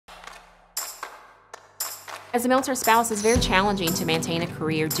As a military spouse, it's very challenging to maintain a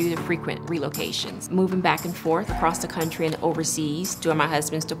career due to frequent relocations, moving back and forth across the country and overseas during my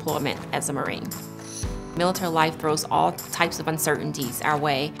husband's deployment as a Marine. Military life throws all types of uncertainties our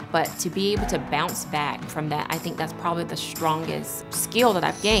way, but to be able to bounce back from that, I think that's probably the strongest skill that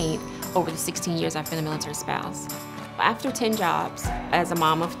I've gained over the 16 years I've been a military spouse. After 10 jobs as a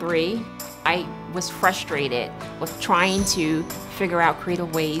mom of 3, I was frustrated with trying to figure out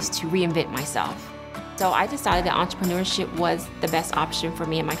creative ways to reinvent myself. So I decided that entrepreneurship was the best option for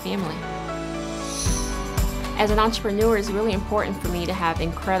me and my family. As an entrepreneur, it's really important for me to have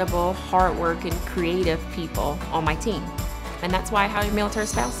incredible, hardworking, creative people on my team. And that's why I hire military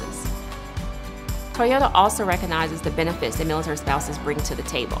spouses. Toyota also recognizes the benefits that military spouses bring to the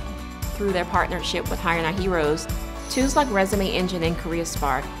table. Through their partnership with Hiring Our Heroes, tools like Resume Engine and Career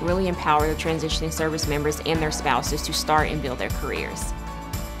Spark really empower the transitioning service members and their spouses to start and build their careers.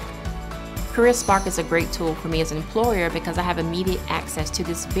 Career Spark is a great tool for me as an employer because I have immediate access to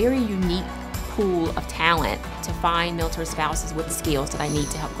this very unique pool of talent to find military spouses with the skills that I need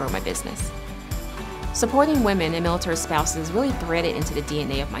to help grow my business. Supporting women and military spouses is really threaded into the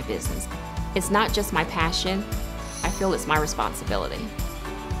DNA of my business. It's not just my passion, I feel it's my responsibility.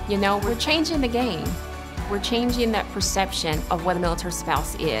 You know, we're changing the game. We're changing that perception of what a military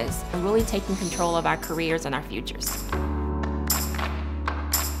spouse is and really taking control of our careers and our futures.